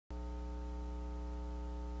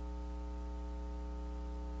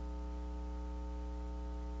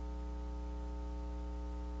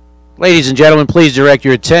Ladies and gentlemen, please direct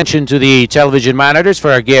your attention to the television monitors for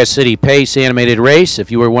our Gas City Pace animated race. If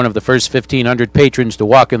you were one of the first 1,500 patrons to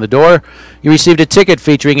walk in the door, you received a ticket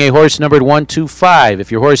featuring a horse numbered 125.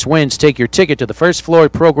 If your horse wins, take your ticket to the first floor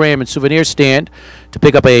program and souvenir stand to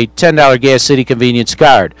pick up a $10 Gas City convenience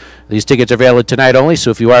card. These tickets are valid tonight only, so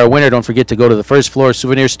if you are a winner, don't forget to go to the first floor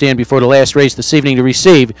souvenir stand before the last race this evening to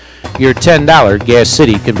receive your $10 Gas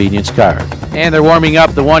City convenience card. And they're warming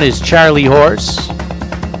up. The 1 is Charlie Horse.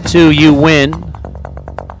 2, You Win.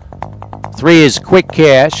 3 is Quick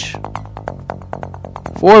Cash.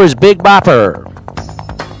 4 is Big Bopper.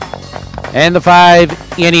 And the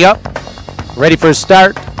 5, Ante Up. Ready for a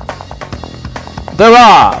start. They're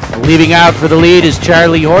off. Leaving out for the lead is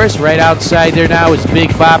Charlie Horse. Right outside there now is Big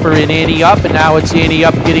Bopper and Ante Up. And now it's Ante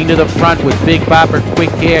Up getting to the front with Big Bopper, Quick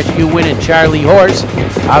Cash, You Win, and Charlie Horse.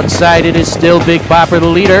 Outside it is still Big Bopper, the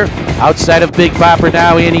leader. Outside of Big Bopper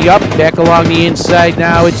now, Ante Up. Back along the inside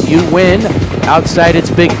now, it's You Win. Outside it's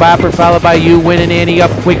Big Bopper, followed by You Win and Ante Up,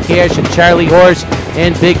 Quick Cash, and Charlie Horse.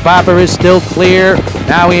 And Big Bopper is still clear.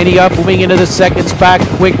 Now Ante Up moving into the second spot,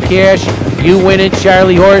 Quick Cash, You Win, and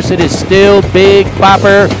Charlie Horse. It is still Big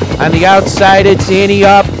Bopper. On the outside, it's Ante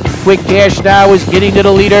Up. Quick Cash now is getting to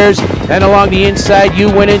the leaders. And along the inside,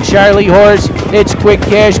 You Win and Charlie Horse. It's Quick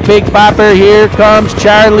Cash, Big Bopper. Here comes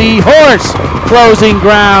Charlie Horse. Closing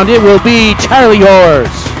ground. It will be Charlie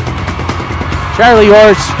Horse. Charlie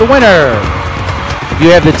Horse, the winner. If you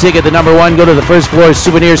have the ticket, the number 1, go to the first floor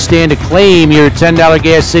souvenir stand to claim your $10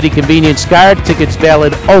 Gas City convenience card. Tickets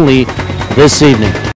valid only this evening.